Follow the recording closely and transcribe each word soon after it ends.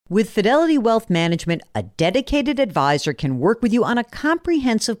With Fidelity Wealth Management, a dedicated advisor can work with you on a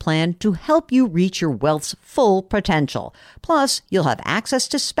comprehensive plan to help you reach your wealth's full potential. Plus, you'll have access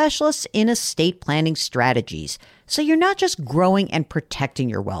to specialists in estate planning strategies. So you're not just growing and protecting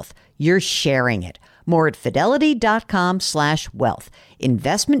your wealth, you're sharing it. More at fidelity.com/wealth.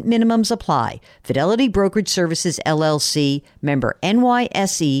 Investment minimums apply. Fidelity Brokerage Services, LLC, member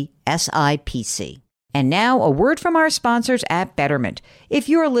NYSE, SIPC. And now, a word from our sponsors at Betterment. If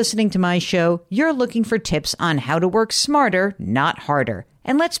you are listening to my show, you're looking for tips on how to work smarter, not harder.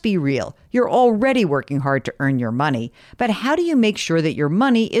 And let's be real, you're already working hard to earn your money. But how do you make sure that your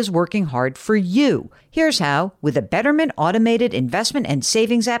money is working hard for you? Here's how. With a Betterment automated investment and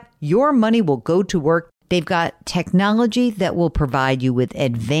savings app, your money will go to work. They've got technology that will provide you with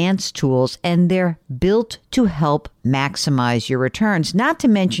advanced tools, and they're built to help maximize your returns, not to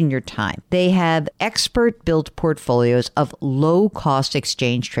mention your time. They have expert-built portfolios of low-cost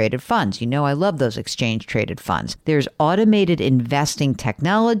exchange-traded funds. You know I love those exchange-traded funds. There's automated investing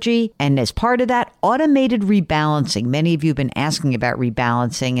technology, and as part of that, automated rebalancing. Many of you have been asking about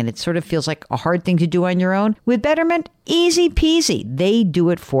rebalancing, and it sort of feels like a hard thing to do on your own. With Betterment, easy peasy. They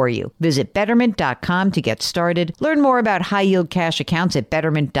do it for you. Visit Betterment.com to get started. Learn more about high-yield cash accounts at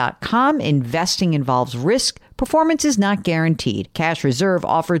Betterment.com. Investing involves risk. Performance is not guaranteed. Cash reserve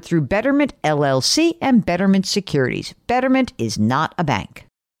offered through Betterment LLC and Betterment Securities. Betterment is not a bank.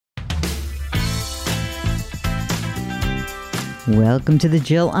 Welcome to the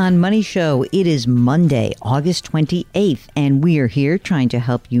Jill on Money Show. It is Monday, August 28th, and we are here trying to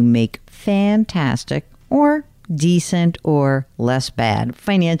help you make fantastic or decent or less bad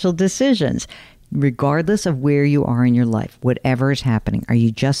financial decisions, regardless of where you are in your life, whatever is happening. Are you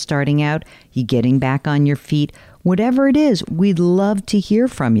just starting out? You getting back on your feet? Whatever it is, we'd love to hear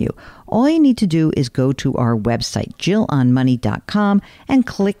from you. All you need to do is go to our website, JillOnMoney.com, and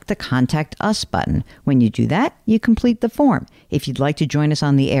click the Contact Us button. When you do that, you complete the form. If you'd like to join us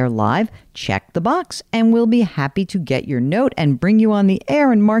on the air live, check the box, and we'll be happy to get your note and bring you on the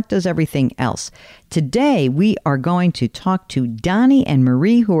air, and Mark does everything else. Today, we are going to talk to Donnie and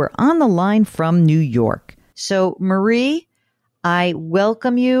Marie, who are on the line from New York. So, Marie, I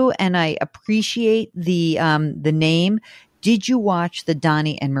welcome you, and I appreciate the name. Did you watch the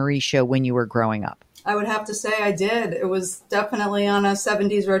Donnie and Marie show when you were growing up? I would have to say I did. It was definitely on a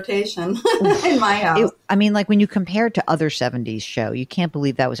 70s rotation in my house. Like when you compare it to other 70s show, you can't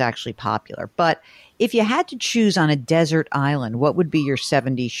believe that was actually popular. But if you had to choose on a desert island, what would be your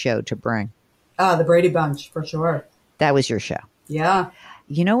 70s show to bring? The Brady Bunch, for sure. That was your show. Yeah.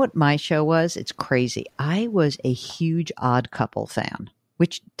 You know what my show was? It's crazy. I was a huge Odd Couple fan,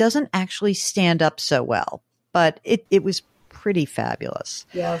 which doesn't actually stand up so well, but it was pretty fabulous.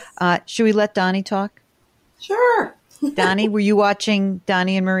 Yes. Should we let Donnie talk? Sure. Donnie, were you watching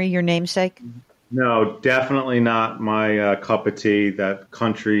Donnie and Marie, your namesake? No, definitely not my cup of tea. That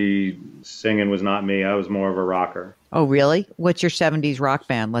country singing was not me. I was more of a rocker. Oh, really? What's your 70s rock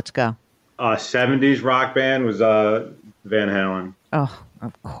band? Let's go. 70s rock band was Van Halen. Oh,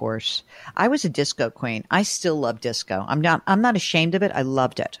 of course. I was a disco queen. I still love disco. I'm not ashamed of it. I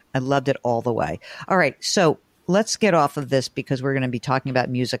loved it. I loved it all the way. All right. So let's get off of this because we're going to be talking about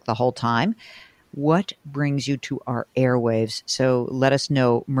music the whole time. What brings you to our airwaves? So let us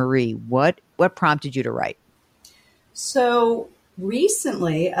know, Marie, what prompted you to write? So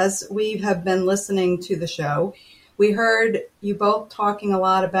recently, as we have been listening to the show, we heard you both talking a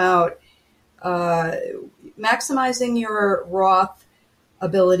lot about maximizing your Roth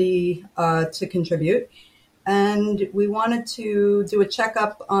ability to contribute. And we wanted to do a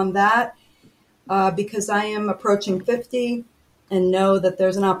checkup on that because I am approaching 50 and know that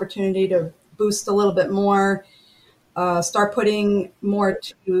there's an opportunity to boost a little bit more, start putting more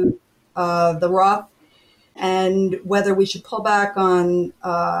to the Roth, and whether we should pull back on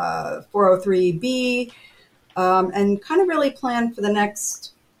 403B and kind of really plan for the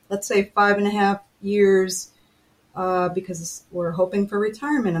next, let's say, 5.5 years because we're hoping for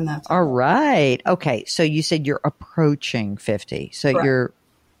retirement in that time. All right. Okay. So you said you're approaching 50. So Correct. You're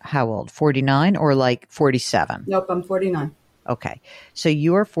how old? 49 or like 47? Nope, I'm 49. Okay. So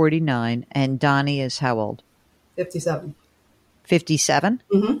you're 49 and Donnie is how old? 57. 57?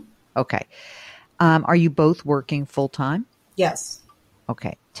 Mm-hmm. Okay. Are you both working full time? Yes.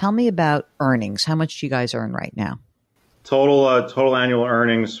 Okay. Tell me about earnings. How much do you guys earn right now? Total annual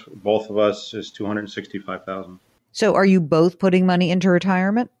earnings, both of us, is $265,000. So are you both putting money into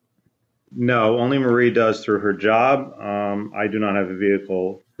retirement? No, only Marie does through her job. I do not have a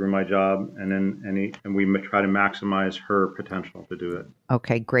vehicle through my job, and we try to maximize her potential to do it.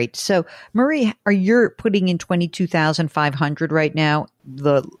 Okay, great. So, Marie, you're putting in 22,500 right now,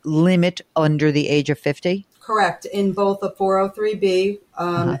 the limit under the age of 50? Correct. In both a 403B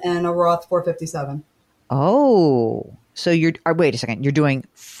and a Roth 457. Oh, so wait a second, you're doing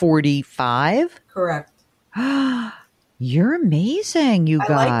 45? Correct. You're amazing, you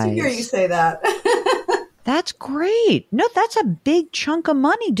guys. I like to hear you say that. That's great. No, that's a big chunk of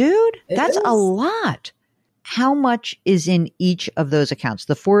money, dude. That's a lot. How much is in each of those accounts?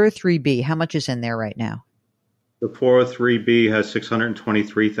 The 403B, how much is in there right now? The 403B has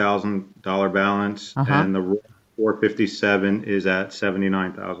 $623,000 balance, and the 457 is at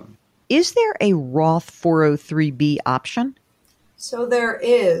 $79,000. Is there a Roth 403B option? So there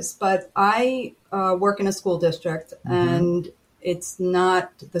is, but I work in a school district, and it's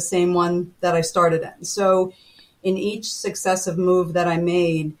not the same one that I started in. So in each successive move that I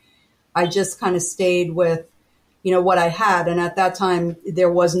made, I just kind of stayed with, what I had. And at that time,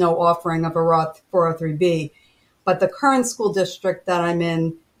 there was no offering of a Roth 403B. But the current school district that I'm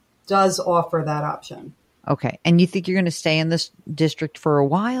in does offer that option. Okay. And you think you're going to stay in this district for a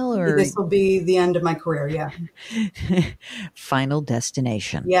while, or this will be the end of my career? Yeah. Final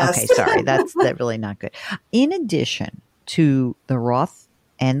destination. Yes. Okay. Sorry. That's really not good. In addition to the Roth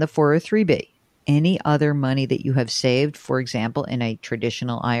and the 403B, any other money that you have saved, for example, in a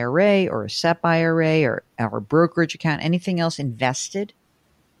traditional IRA or a SEP IRA or our brokerage account, anything else invested?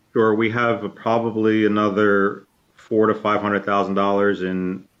 Sure. We have probably another $400,000 to $500,000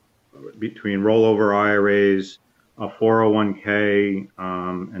 in between rollover IRAs, a 401k,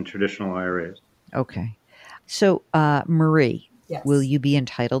 and traditional IRAs. Okay. So, Marie, yes. Will you be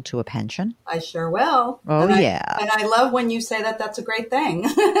entitled to a pension? I sure will. Oh, yeah. And I love when you say that. That's a great thing.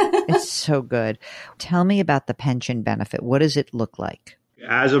 It's so good. Tell me about the pension benefit. What does it look like?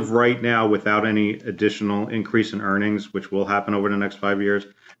 As of right now, without any additional increase in earnings, which will happen over the next 5 years,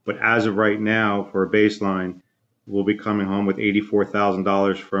 but as of right now, for a baseline, we'll be coming home with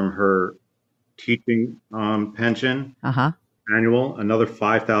 $84,000 from her teaching pension annual, another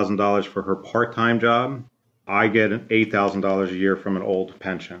 $5,000 for her part-time job. I get $8,000 a year from an old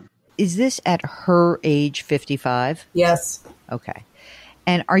pension. Is this at her age 55? Yes. Okay.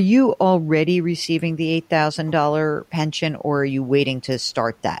 And are you already receiving the $8,000 pension, or are you waiting to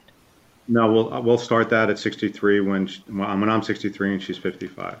start that? No, we'll start that at 63 when I'm 63 and she's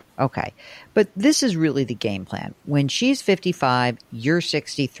 55. Okay. But this is really the game plan. When she's 55, you're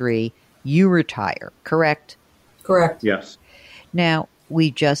 63, you retire, correct? Correct. Yes. Now,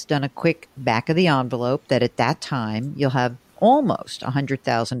 we've just done a quick back of the envelope that at that time you'll have almost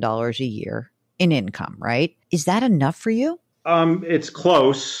 $100,000 a year in income, right? Is that enough for you? It's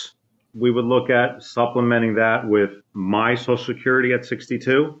close. We would look at supplementing that with my Social Security at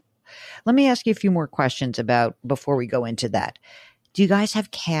 62. Let me ask you a few more questions before we go into that. Do you guys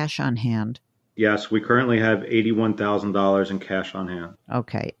have cash on hand? Yes, we currently have $81,000 in cash on hand.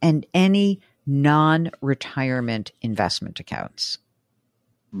 Okay. And any non-retirement investment accounts?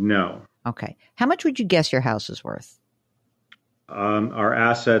 No. Okay. How much would you guess your house is worth? Our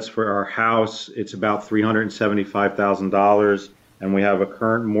assets for our house, it's about $375,000, and we have a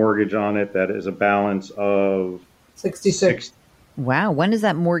current mortgage on it that is a balance of 66. Wow. When is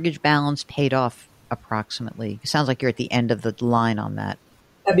that mortgage balance paid off approximately? It sounds like you're at the end of the line on that.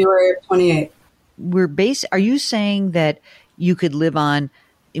 February of 28. Are you saying that you could live on,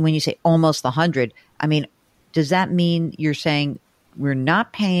 when you say almost 100, I mean, does that mean you're saying we're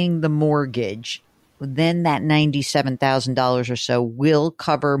not paying the mortgage, then that $97,000 or so will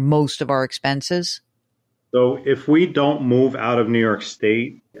cover most of our expenses? So if we don't move out of New York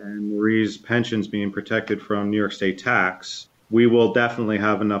State and Marie's pension's being protected from New York State tax, we will definitely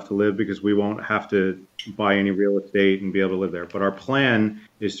have enough to live because we won't have to buy any real estate and be able to live there. But our plan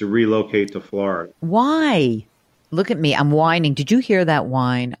is to relocate to Florida. Why? Look at me. I'm whining. Did you hear that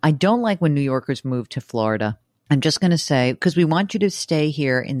whine? I don't like when New Yorkers move to Florida. I'm just going to say, because we want you to stay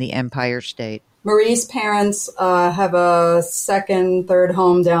here in the Empire State. Marie's parents have a second, third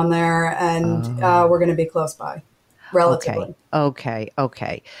home down there, and we're going to be close by, relatively.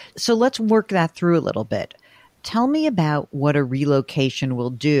 Okay. So let's work that through a little bit. Tell me about what a relocation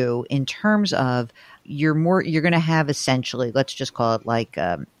will do in terms of you're going to have essentially, let's just call it like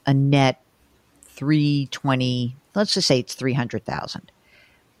a net 320, let's just say it's 300,000.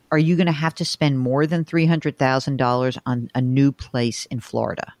 Are you going to have to spend more than $300,000 on a new place in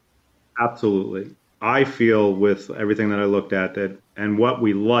Florida? Absolutely. I feel with everything that I looked at that and what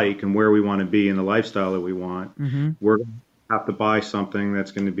we like and where we want to be and the lifestyle that we want, we're going to have to buy something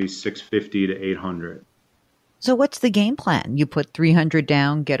that's going to be $650 to $800. So what's the game plan? You put $300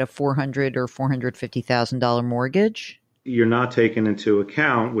 down, get a $400 or $450,000 mortgage? You're not taking into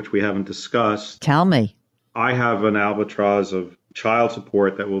account, which we haven't discussed. Tell me. I have an albatross of child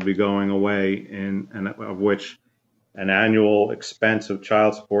support that will be going away, and of which an annual expense of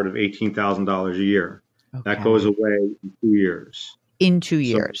child support of $18,000 a year. Okay. That goes away in 2 years. In 2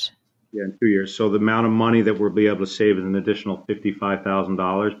 years? Yeah, in 2 years. So the amount of money that we'll be able to save is an additional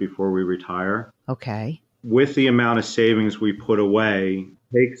 $55,000 before we retire. Okay. With the amount of savings we put away,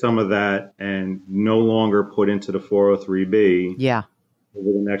 take some of that and no longer put into the 403B. Yeah.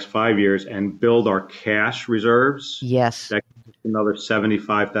 Over the next 5 years and build our cash reserves. Yes. That gives us another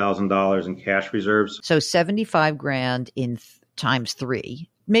 $75,000 in cash reserves. So 75 grand in times 3.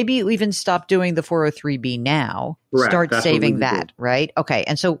 Maybe you even stop doing the 403B now. Correct. Start That's saving that, right? Okay.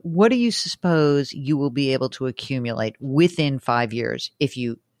 And so what do you suppose you will be able to accumulate within 5 years if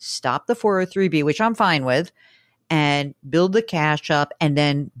you stop the 403B, which I'm fine with, and build the cash up and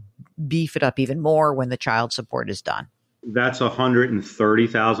then beef it up even more when the child support is done? That's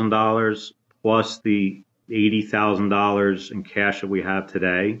 $130,000 plus the $80,000 in cash that we have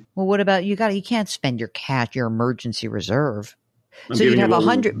today. Well, what about you can't spend your cash, your emergency reserve. So you'd have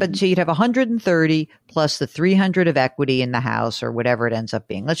 100, but so you'd have 130 plus the 300 of equity in the house or whatever it ends up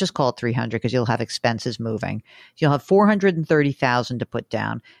being. Let's just call it 300 because you'll have expenses moving. You'll have 430,000 to put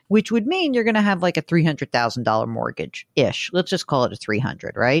down, which would mean you're going to have like a $300,000 mortgage ish. Let's just call it a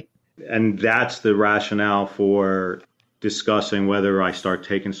 300, right? And that's the rationale for discussing whether I start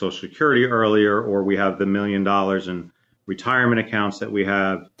taking Social Security earlier or we have the $1 million in retirement accounts that we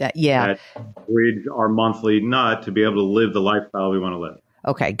have that bridge our monthly nut to be able to live the lifestyle we want to live.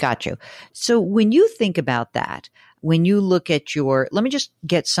 Okay, got you. So when you think about that, when you look at let me just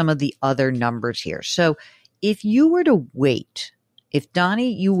get some of the other numbers here. So if you were to wait, if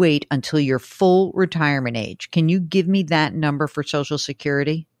Donnie, you wait until your full retirement age, can you give me that number for Social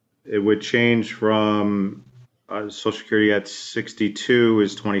Security? It would change from Social Security at 62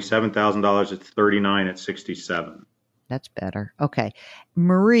 is $27,000. It's 39 at 67. That's better. Okay.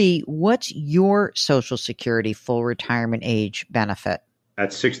 Marie, what's your Social Security full retirement age benefit?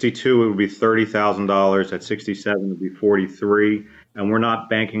 At 62, it would be $30,000. At 67, it would be 43. And we're not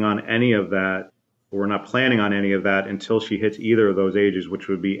banking on any of that. We're not planning on any of that until she hits either of those ages, which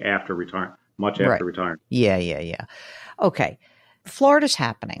would be after retirement, much after retirement. Yeah. Okay. Florida's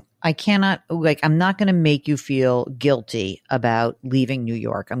happening. I'm not going to make you feel guilty about leaving New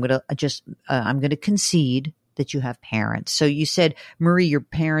York. I'm going to concede that you have parents. So you said, Marie, your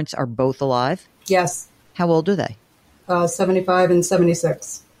parents are both alive? Yes. How old are they? 75 and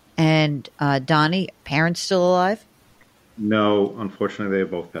 76. And Donnie, parents still alive? No, unfortunately, they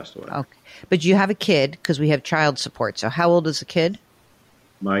both passed away. Okay. But you have a kid because we have child support. So how old is the kid?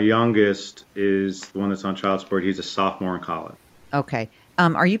 My youngest is the one that's on child support. He's a sophomore in college. Okay.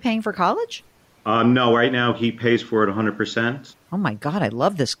 Are you paying for college? No, right now he pays for it 100%. Oh my God, I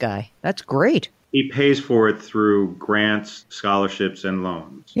love this guy. That's great. He pays for it through grants, scholarships, and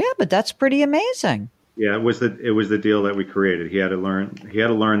loans. Yeah, but that's pretty amazing. Yeah, it was the deal that we created. He had to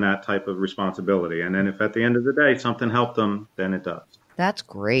learn that type of responsibility. And then if at the end of the day something helped him, then it does. That's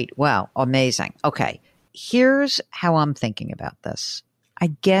great. Wow, amazing. Okay. Here's how I'm thinking about this. I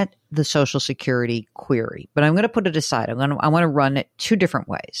get the Social Security query, but I'm going to put it aside. I want to run it two different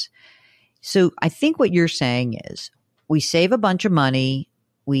ways. So I think what you're saying is we save a bunch of money.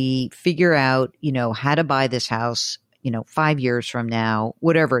 We figure out, how to buy this house, 5 years from now,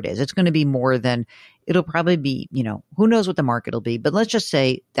 whatever it is. It's going to be more than, it'll probably be, who knows what the market will be. But let's just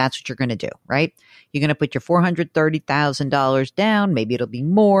say that's what you're going to do, right? You're going to put your $430,000 down. Maybe it'll be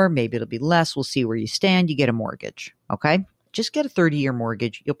more. Maybe it'll be less. We'll see where you stand. You get a mortgage, okay? Just get a 30-year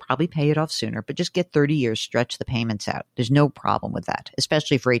mortgage. You'll probably pay it off sooner, but just get 30 years, stretch the payments out. There's no problem with that,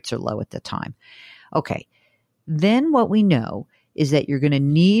 especially if rates are low at the time. Okay. Then what we know is that you're going to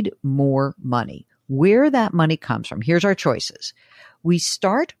need more money. Where that money comes from, here's our choices. We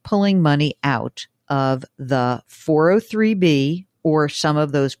start pulling money out of the 403B or some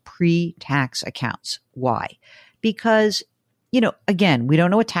of those pre-tax accounts. Why? Because, again, we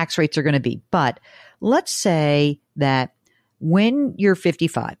don't know what tax rates are going to be, but let's say that when you're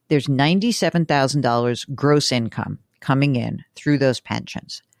 55, there's $97,000 gross income coming in through those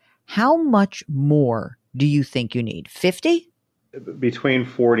pensions. How much more do you think you need? 50? Between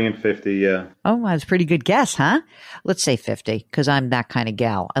 40 and 50, yeah. Oh, that's a pretty good guess, huh? Let's say 50, because I'm that kind of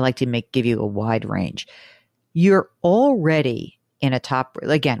gal. I like to give you a wide range. You're already in a top,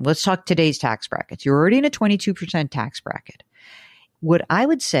 again, let's talk today's tax brackets. You're already in a 22% tax bracket. What I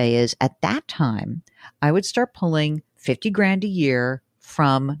would say is at that time, I would start pulling 50 grand a year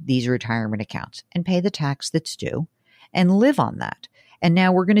from these retirement accounts and pay the tax that's due and live on that. And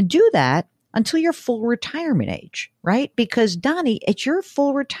now we're going to do that until your full retirement age, right? Because Donnie, at your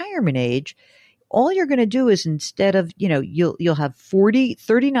full retirement age, all you're going to do is instead of, you'll have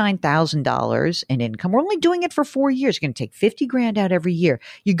 $39,000 in income. We're only doing it for 4 years. You're going to take 50 grand out every year.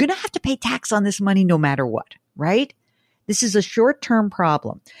 You're going to have to pay tax on this money no matter what, right? This is a short-term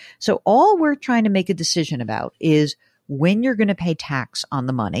problem. So all we're trying to make a decision about is when you're going to pay tax on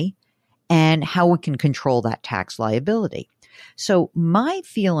the money and how we can control that tax liability. So my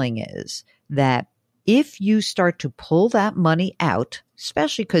feeling is that if you start to pull that money out,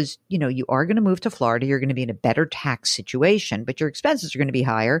 especially because, you are going to move to Florida, you're going to be in a better tax situation, but your expenses are going to be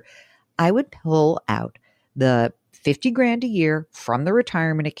higher. I would pull out the 50 grand a year from the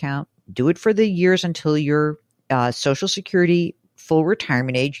retirement account, do it for the years until your Social Security full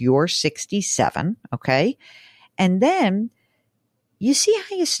retirement age, you're 67. Okay. And then you see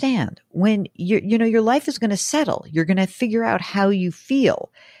how you stand when your life is going to settle. You're going to figure out how you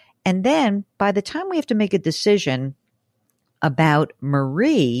feel. And then by the time we have to make a decision about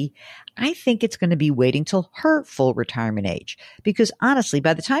Marie, I think it's going to be waiting till her full retirement age. Because honestly,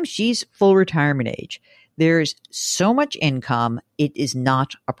 by the time she's full retirement age, there's so much income, it is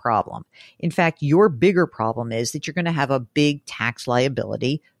not a problem. In fact, your bigger problem is that you're going to have a big tax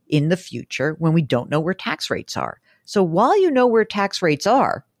liability in the future when we don't know where tax rates are. So while you know where tax rates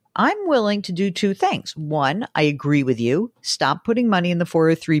are, I'm willing to do two things. One, I agree with you. Stop putting money in the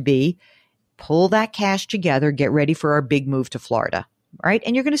 403B, pull that cash together, get ready for our big move to Florida, right?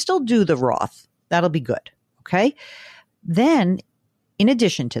 And you're going to still do the Roth. That'll be good. Okay. Then in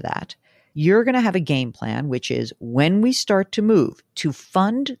addition to that, you're going to have a game plan, which is when we start to move to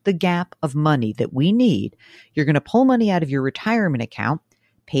fund the gap of money that we need, you're going to pull money out of your retirement account,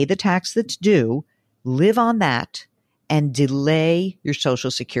 pay the tax that's due, live on that, and delay your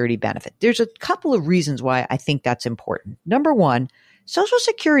Social Security benefit. There's a couple of reasons why I think that's important. Number one, Social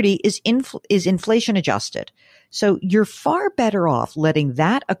Security is inflation adjusted. So you're far better off letting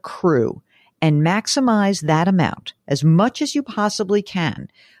that accrue and maximize that amount as much as you possibly can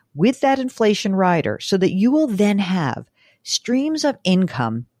with that inflation rider so that you will then have streams of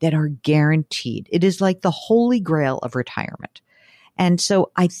income that are guaranteed. It is like the holy grail of retirement. And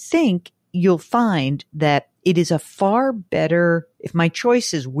so I think you'll find that it is a far better, if my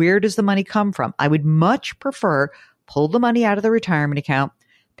choice is where does the money come from, I would much prefer pull the money out of the retirement account,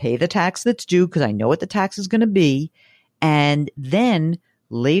 pay the tax that's due because I know what the tax is going to be, and then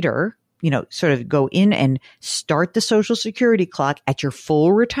later, sort of go in and start the Social Security clock at your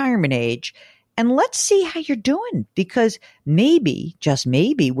full retirement age. And let's see how you're doing, because maybe, just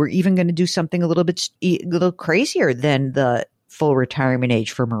maybe, we're even going to do something a little crazier than the full retirement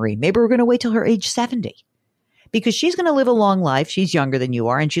age for Marie. Maybe we're going to wait till her age 70 because she's going to live a long life. She's younger than you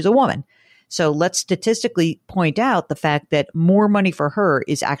are and she's a woman. So let's statistically point out the fact that more money for her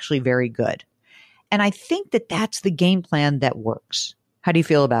is actually very good. And I think that that's the game plan that works. How do you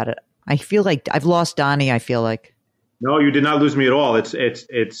feel about it? I feel like I've lost Donnie. I feel like. No, you did not lose me at all.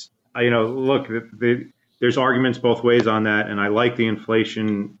 Look, there's arguments both ways on that. And I like the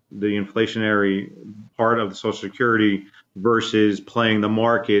inflationary part of the Social Security versus playing the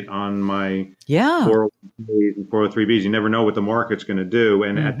market on my 401ks and 403Bs. You never know what the market's going to do.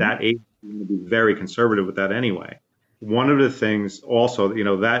 And at that age, you're going to be very conservative with that anyway. One of the things also,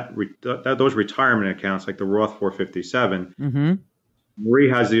 those retirement accounts like the Roth 457, Marie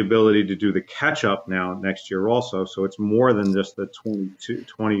has the ability to do the catch up now next year also. So it's more than just the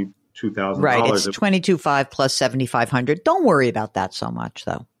 $22,000. Right. It's $22,500 plus $7,500. Don't worry about that so much,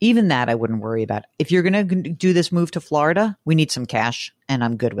 though. Even that I wouldn't worry about. If you're going to do this move to Florida, we need some cash, and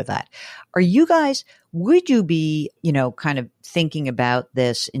I'm good with that. Are you guys, would you be, kind of thinking about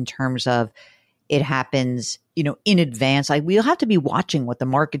this in terms of it happens, in advance? We'll have to be watching what the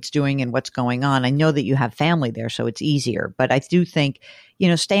market's doing and what's going on. I know that you have family there, so it's easier. But I do think,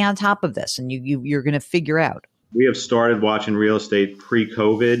 stay on top of this, and you're going to figure out. We have started watching real estate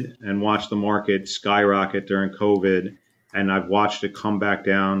pre-COVID and watched the market skyrocket during COVID, and I've watched it come back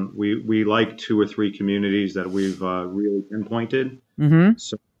down. We like 2 or 3 communities that we've really pinpointed.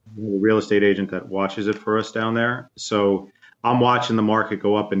 So we have a real estate agent that watches it for us down there. So I'm watching the market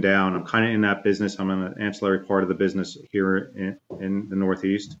go up and down. I'm kind of in that business. I'm in an ancillary part of the business here in the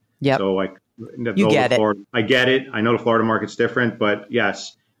Northeast. Yep. So you get it. I get it. I know the Florida market's different, but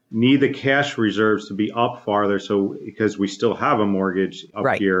yes. Need the cash reserves to be up farther, so because we still have a mortgage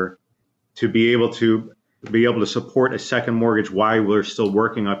up here, to be able to support a second mortgage while we're still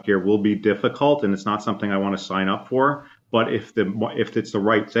working up here will be difficult, and it's not something I want to sign up for. But if it's the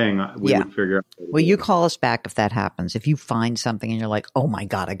right thing, we would figure out. Well, you call us back if that happens. If you find something and you're like, oh my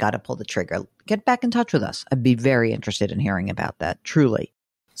God, I got to pull the trigger, get back in touch with us. I'd be very interested in hearing about that, truly.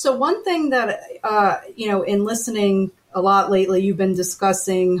 So one thing that, in listening a lot lately, you've been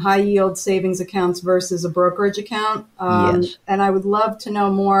discussing high yield savings accounts versus a brokerage account. Yes. And I would love to know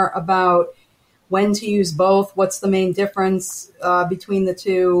more about when to use both. What's the main difference between the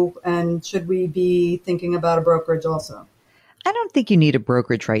two? And should we be thinking about a brokerage also? I don't think you need a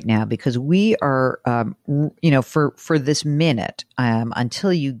brokerage right now because we are, for this minute,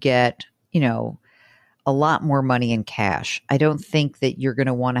 until you get, a lot more money in cash, I don't think that you're going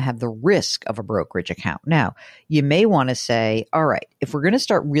to want to have the risk of a brokerage account. Now, you may want to say, all right, if we're going to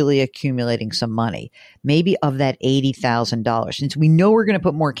start really accumulating some money, maybe of that $80,000, since we know we're going to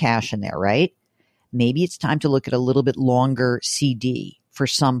put more cash in there, right? Maybe it's time to look at a little bit longer CD for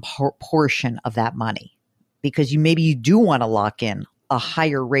some portion of that money, because maybe you do want to lock in a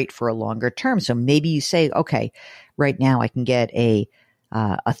higher rate for a longer term. So maybe you say, okay, right now I can get a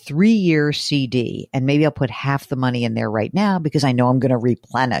 3-year CD, and maybe I'll put half the money in there right now because I know I'm going to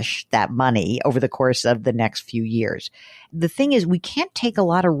replenish that money over the course of the next few years. The thing is, we can't take a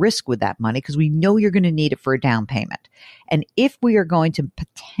lot of risk with that money because we know you're going to need it for a down payment. And if we are going to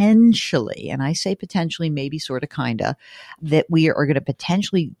potentially, and I say potentially, maybe sort of kinda, that we are going to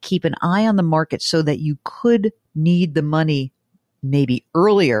potentially keep an eye on the market so that you could need the money maybe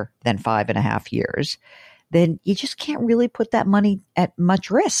earlier than 5.5 years, then you just can't really put that money at much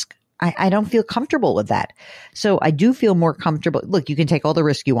risk. I don't feel comfortable with that. So I do feel more comfortable. Look, you can take all the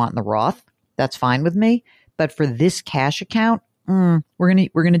risk you want in the Roth. That's fine with me. But for this cash account, we're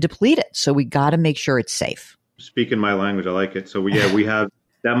gonna deplete it. So we got to make sure it's safe. Speaking my language, I like it. So we have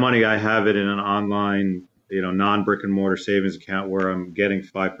that money. I have it in an online, non-brick and mortar savings account where I'm getting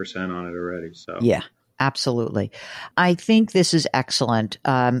 5% on it already. So yeah. Absolutely. I think this is excellent.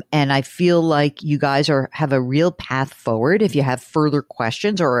 And I feel like you guys have a real path forward. If you have further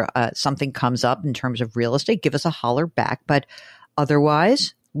questions or something comes up in terms of real estate, give us a holler back. But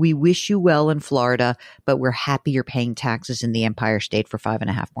otherwise, we wish you well in Florida, but we're happy you're paying taxes in the Empire State for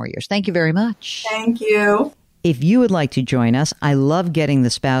 5.5 more years. Thank you very much. Thank you. If you would like to join us, I love getting the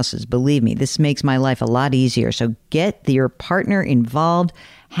spouses. Believe me, this makes my life a lot easier. So get your partner involved.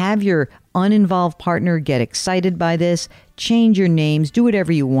 Have your uninvolved partner get excited by this. Change your names. Do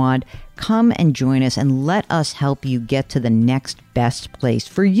whatever you want. Come and join us and let us help you get to the next best place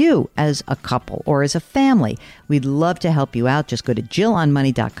for you as a couple or as a family. We'd love to help you out. Just go to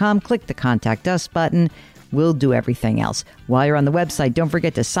JillOnMoney.com, click the Contact Us button. We'll do everything else. While you're on the website, don't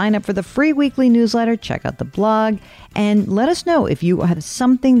forget to sign up for the free weekly newsletter, check out the blog, and let us know if you have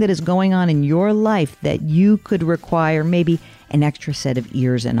something that is going on in your life that you could require maybe an extra set of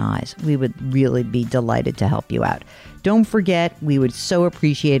ears and eyes. We would really be delighted to help you out. Don't forget, we would so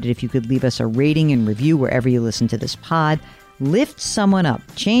appreciate it if you could leave us a rating and review wherever you listen to this pod. Lift someone up.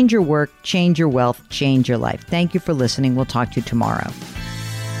 Change your work, change your wealth, change your life. Thank you for listening. We'll talk to you tomorrow.